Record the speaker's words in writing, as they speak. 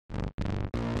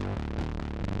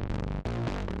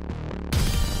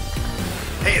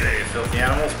Hey there, you filthy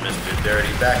animals. Mr. Dirty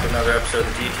back with another episode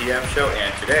of the GTM show,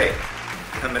 and today,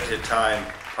 limited time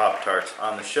Pop-Tarts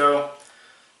on the show.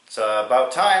 It's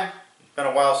about time. It's been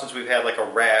a while since we've had like a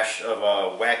rash of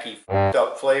wacky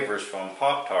up flavors from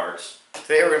Pop-Tarts.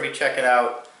 Today we're going to be checking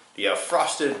out the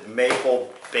frosted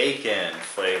maple bacon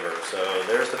flavor. So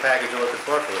there's the package you're looking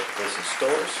for this in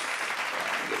stores.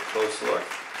 Get a close look.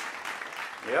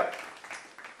 Yep.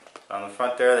 On the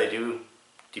front there they do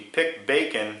depict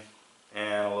bacon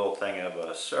and a little thing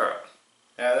of syrup.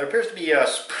 Now there appears to be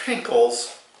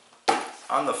sprinkles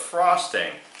on the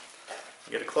frosting.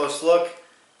 Get a close look.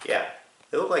 Yeah,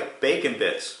 they look like bacon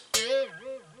bits.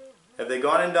 Have they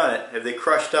gone and done it? Have they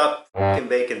crushed up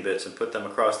bacon bits and put them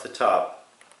across the top?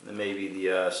 And maybe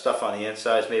the stuff on the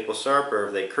inside is maple syrup, or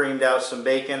have they creamed out some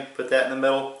bacon, put that in the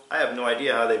middle? I have no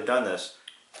idea how they've done this.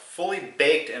 Fully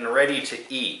baked and ready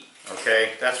to eat.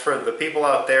 Okay, that's for the people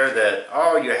out there that,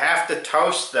 oh, you have to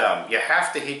toast them, you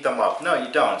have to heat them up. No,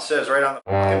 you don't. It says right on the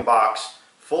fucking box,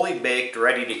 fully baked,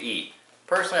 ready to eat.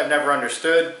 Personally, I've never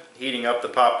understood heating up the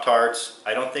Pop-Tarts.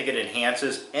 I don't think it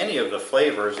enhances any of the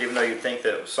flavors, even though you'd think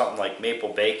that something like maple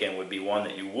bacon would be one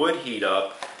that you would heat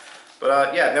up.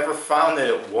 But yeah, I've never found that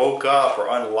it woke up or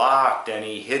unlocked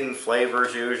any hidden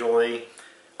flavors usually.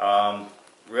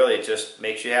 Really, it just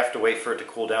makes you have to wait for it to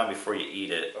cool down before you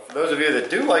eat it. But for those of you that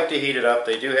do like to heat it up,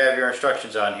 they do have your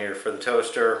instructions on here for the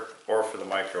toaster or for the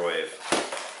microwave.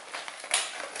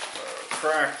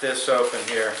 Crack this open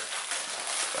here.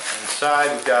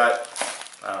 Inside we've got,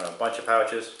 I don't know, a bunch of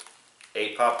pouches.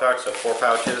 8 Pop-Tarts, so 4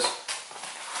 pouches.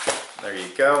 There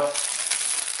you go.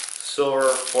 Silver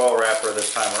foil wrapper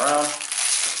this time around.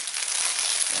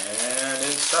 And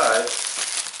inside,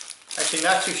 actually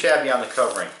not too shabby on the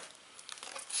covering.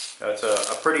 It's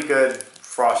a pretty good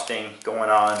frosting going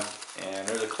on, and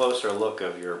there's a closer look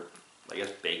of your, I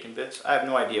guess, bacon bits. I have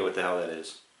no idea what the hell that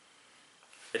is.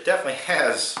 It definitely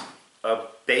has a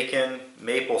bacon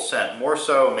maple scent, more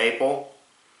so maple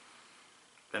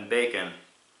than bacon.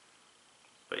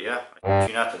 But yeah, I kid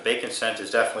you not, the bacon scent is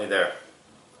definitely there.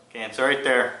 Okay, and so right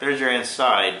there, there's your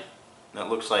inside. And it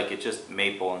looks like it's just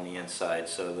maple on the inside,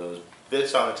 so those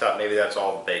bits on the top, maybe that's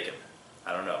all the bacon.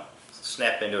 I don't know. Let's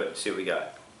snap into it and see what we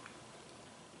got.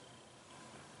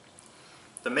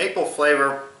 The maple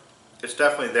flavor is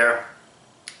definitely there.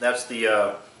 That's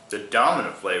the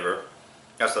dominant flavor.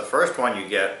 That's the first one you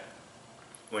get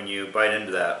when you bite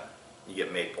into that. You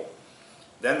get maple.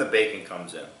 Then the bacon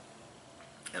comes in.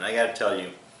 And I gotta tell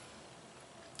you,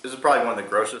 this is probably one of the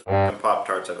grossest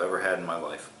Pop-Tarts I've ever had in my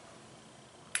life.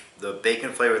 The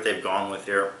bacon flavor that they've gone with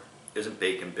here isn't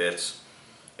bacon bits.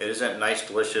 It isn't nice,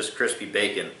 delicious, crispy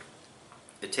bacon.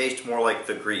 It tastes more like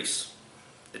the grease.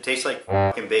 It tastes like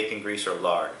fucking bacon grease or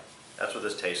lard. That's what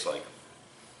this tastes like.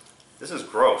 This is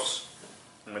gross.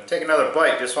 I'm going to take another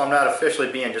bite just so I'm not officially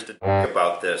being just a dick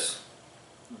about this.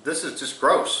 This is just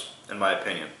gross, in my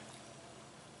opinion.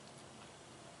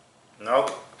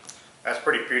 Nope. That's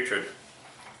pretty putrid.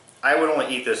 I would only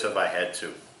eat this if I had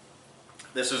to.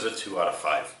 This is a 2 out of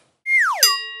 5.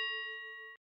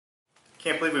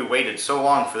 Can't believe we waited so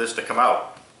long for this to come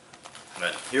out.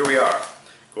 But here we are.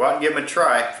 Go out and give them a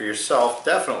try for yourself,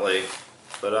 definitely.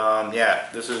 But yeah,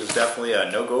 this is definitely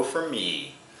a no-go for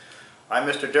me. I'm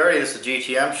Mr. Dirty, this is the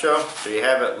GTM show. So you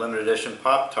have it, limited edition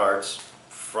Pop-Tarts,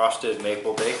 frosted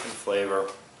maple bacon flavor.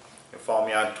 You can follow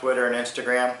me on Twitter and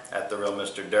Instagram at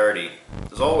TheRealMrDirty.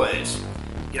 As always,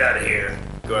 get out of here.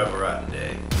 Go have a rotten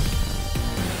day.